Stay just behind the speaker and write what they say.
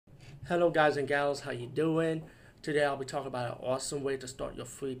Hello guys and gals, how you doing? Today I'll be talking about an awesome way to start your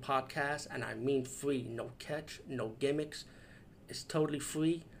free podcast, and I mean free, no catch, no gimmicks. It's totally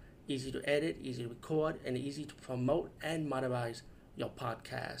free, easy to edit, easy to record, and easy to promote and monetize your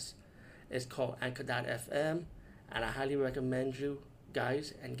podcast. It's called Anchor.fm, and I highly recommend you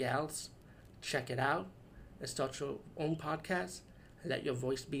guys and gals check it out and start your own podcast and let your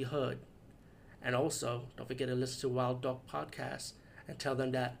voice be heard. And also, don't forget to listen to Wild Dog Podcast and tell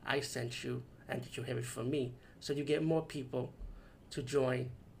them that I sent you and that you hear it from me. So you get more people to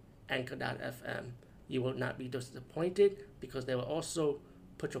join Anchor.fm. You will not be disappointed because they will also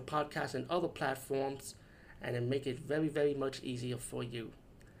put your podcast in other platforms and then make it very, very much easier for you.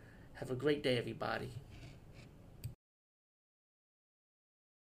 Have a great day, everybody.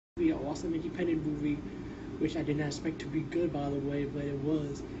 An awesome independent movie, which I did not expect to be good, by the way, but it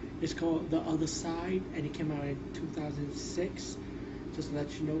was. It's called The Other Side, and it came out in 2006, just to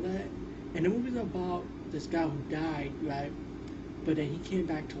let you know that. And the movie's about this guy who died, right? But then he came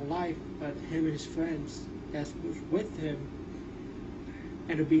back to life, but him and his friends that was with him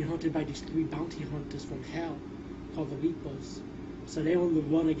ended up being hunted by these three bounty hunters from hell called the Reapers. So they on the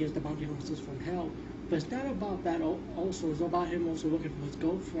run against the bounty hunters from hell. But it's not about that also. It's about him also looking for his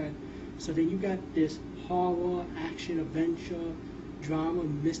girlfriend. So then you got this horror, action, adventure, drama,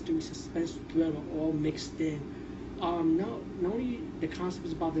 mystery, suspense, thriller all mixed in. Not only the concept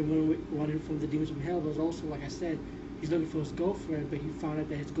is about them running from the demons from hell, but also, like I said, he's looking for his girlfriend, but he found out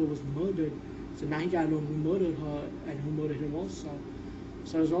that his girl was murdered. So now he gotta know who murdered her and who murdered him also.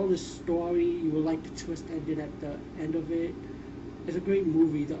 So there's all this story. You will like the twist ending at the end of it. It's a great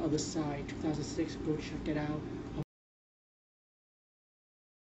movie, The Other Side, 2006. Go check it out.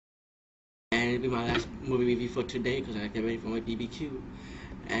 And it'll be my last movie review for today because I get ready for my BBQ.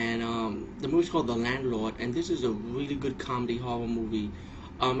 And the movie's called The Landlord, and this is a really good comedy horror movie.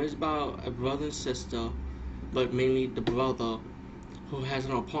 It's about a brother and sister, but mainly the brother who has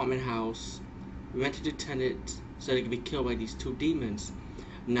an apartment house rented to tenants so they can be killed by these two demons.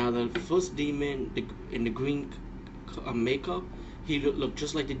 Now the first demon in the green makeup, he looked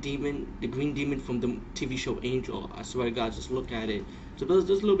just like the green demon from the TV show Angel. I swear to God, just look at it. So there's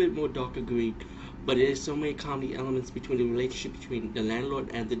just a little bit more darker green, but there's so many comedy elements between the relationship between the landlord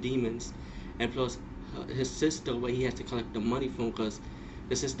and the demons, and plus his sister, where he has to collect the money from, because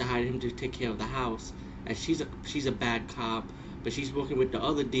the sister hired him to take care of the house, and she's a bad cop, but she's working with the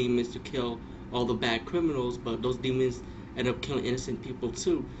other demons to kill all the bad criminals, but those demons end up killing innocent people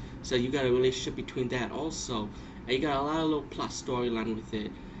too. So you got a relationship between that also. And you got a lot of little plot storyline with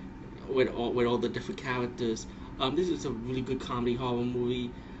it, with all the different characters. This is a really good comedy horror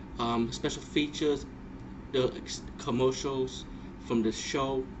movie. Special features, the commercials from the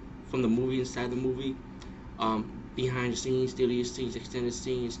show, from the movie, inside the movie, behind the scenes, deleted scenes, extended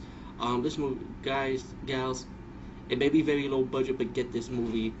scenes. This movie, guys, gals, it may be very low budget, but get this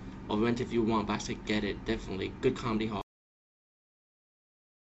movie or rent if you want. But I say get it, definitely. Good comedy horror.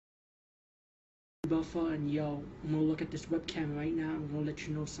 Buffer, and yo, I'm gonna look at this webcam right now. I'm gonna let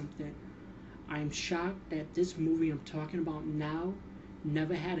you know something. I am shocked that this movie I'm talking about now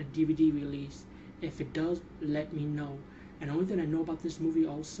never had a DVD release. If it does, let me know. And the only thing I know about this movie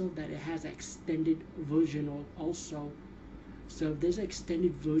also, that it has an extended version also. So if there's an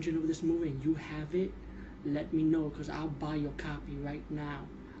extended version of this movie and you have it, let me know, because I'll buy your copy right now.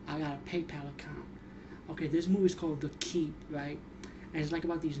 I got a PayPal account. Okay, this movie is called The Keep, right? And it's like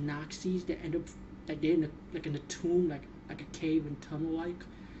about these Nazis that end up they're in a tomb, like a cave and tunnel like,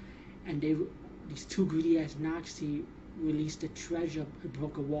 and these two greedy ass Nazis released a treasure,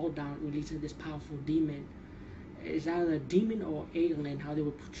 broke a wall down, releasing this powerful demon. It's either a demon or alien, how they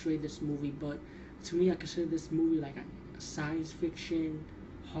would portray this movie, but to me I consider this movie like a science fiction,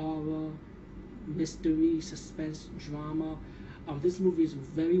 horror, mystery, suspense, drama. This movie is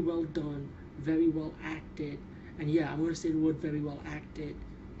very well done, very well acted, and yeah, I'm gonna say the word very well acted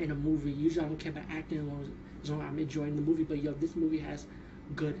in a movie. Usually I don't care about acting as long as I'm enjoying the movie, but yo, this movie has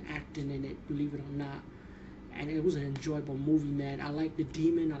good acting in it, believe it or not. And it was an enjoyable movie, man. I like the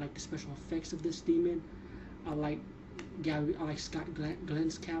demon, I like the special effects of this demon. I like Scott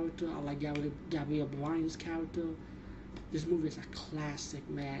Glenn's character, I like Gabrielle Bryan's character. This movie is a classic,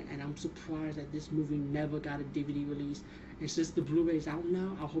 man, and I'm surprised that this movie never got a DVD release. And since the Blu-ray is out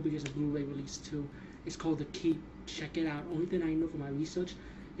now, I hope it gets a Blu-ray release too. It's called The Keep. Check it out. Only thing I know from my research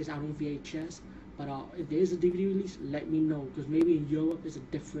is out on VHS. But if there is a DVD release, let me know, because maybe in Europe it's a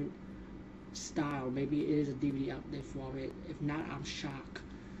different style. Maybe it is a DVD out there for it. If not, I'm shocked.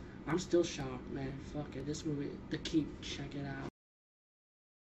 I'm still shocked, man. Fuck it. This movie, The Keep. Check it out.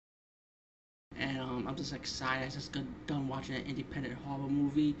 And I'm just excited. I just got done watching an independent horror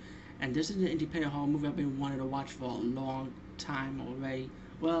movie, and this is an independent horror movie I've been wanting to watch for a long time already.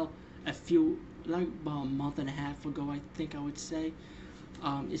 Well, like about a month and a half ago, I think I would say.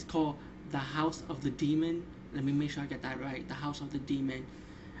 It's called The House of the Demon. Let me make sure I get that right. The House of the Demon.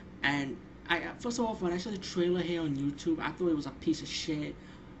 And I first of all, when I saw the trailer here on YouTube, I thought it was a piece of shit.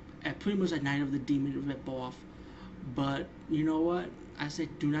 Pretty much a Night of the Demon rip off. But you know what? I said,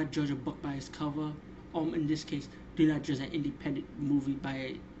 do not judge a book by its cover. In this case, do not judge an independent movie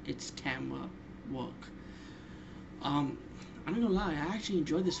by its camera work. I'm not gonna lie, I actually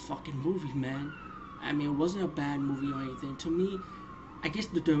enjoyed this fucking movie, man. I mean, it wasn't a bad movie or anything. To me, I guess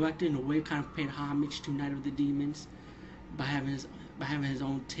the director in a way kind of paid homage to Night of the Demons by having his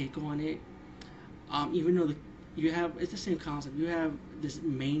own take on it. Even though it's the same concept. You have this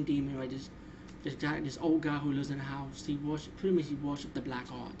main demon, right? This old guy who lives in a house. He worshipped the black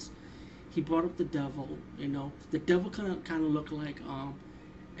arts. He brought up the devil. You know, the devil kind of looked like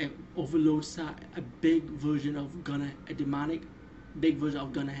an overload side, a big version of a demonic, big version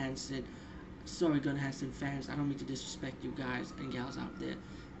of Gunnar Hansen. Sorry, Gunnar Hansen fans. I don't mean to disrespect you guys and gals out there,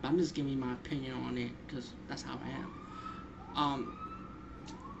 but I'm just giving my opinion on it because that's how I am.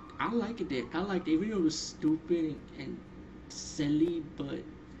 I liked it. Even though it was stupid and silly, but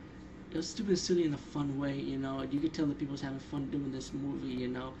it was stupid and silly in a fun way, you know. You could tell that people was having fun doing this movie, you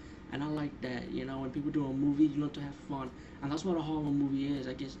know. And I like that, you know. When people do a movie, you want to have fun. And that's what a horror movie is,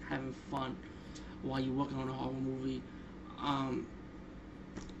 I guess, having fun while you're working on a horror movie.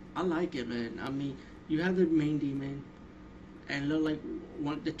 I like it, man. I mean, you have the main demon, and look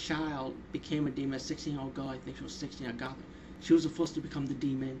like the child became a demon, a 16-year-old girl, I think she was 16, I got it. She was the first to become the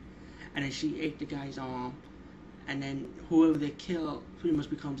demon, and then she ate the guy's arm, and then whoever they kill pretty much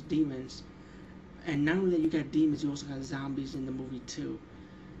becomes demons. And not only that, you got demons, you also got zombies in the movie too.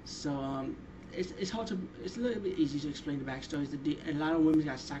 So it's a little bit easy to explain the backstories. A lot of women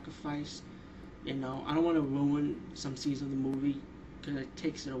got sacrificed. You know, I don't want to ruin some scenes of the movie because it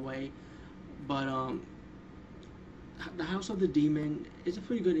takes it away. But The House of the Demon is a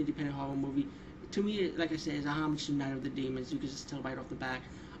pretty good independent horror movie. To me, like I said, it's a homage to Night of the Demons. You can just tell right off the bat.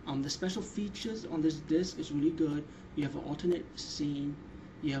 The special features on this disc is really good. You have an alternate scene.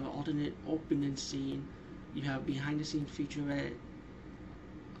 You have an alternate opening scene. You have behind the scenes featurette.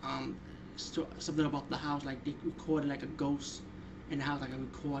 Something about the house, like they recorded like a ghost in the house, like a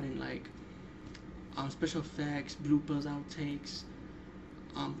recording, like special effects, bloopers, outtakes.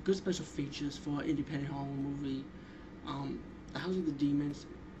 Good special features for an independent horror movie. The House of the Demons,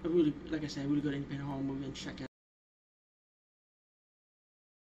 like I said, a really good independent horror movie, and check it out.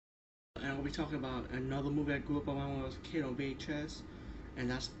 And we'll be talking about another movie I grew up around when I was a kid on VHS, and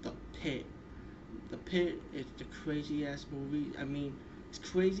that's The Pit. The Pit is the crazy ass movie. I mean, it's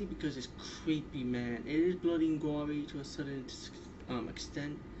crazy because it's creepy, man. It is bloody and gory to a certain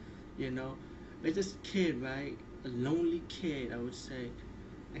extent, you know. It's this kid, right? A lonely kid, I would say,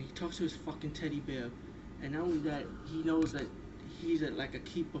 and he talks to his fucking teddy bear. And not only that, he knows that he's like a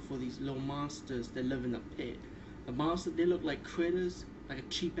keeper for these little monsters that live in the pit. The monsters, they look like critters, like a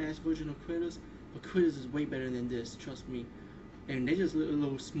cheap ass version of critters, but critters is way better than this, trust me. And they just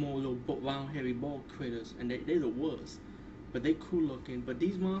little small, round, hairy ball critters, and they're the worst. But they cool looking. But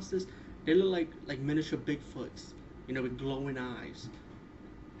these monsters, they look like miniature Bigfoots, you know, with glowing eyes.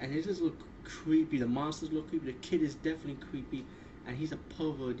 And they just look creepy. The monsters look creepy. The kid is definitely creepy, and he's a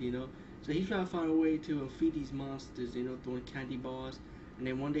pervert, you know. So he's trying to find a way to feed these monsters, you know, throwing candy bars. And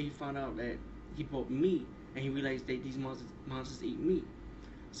then one day he found out that he bought meat, and he realized that these monsters eat meat.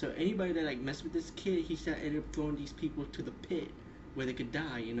 So anybody that like messed with this kid, he ended up throwing these people to the pit where they could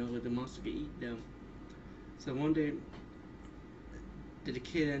die, you know, where the monster could eat them. So one day, the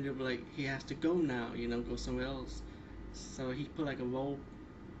kid ended up like he has to go now, you know, go somewhere else. So he put like a rope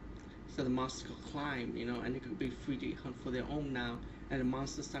so the monsters could climb, you know, and they could be free to hunt for their own now. And the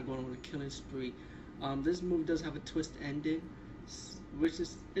monsters start going on a killing spree. This movie does have a twist ending, which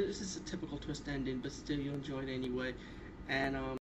is a typical twist ending, but still you enjoy it anyway. And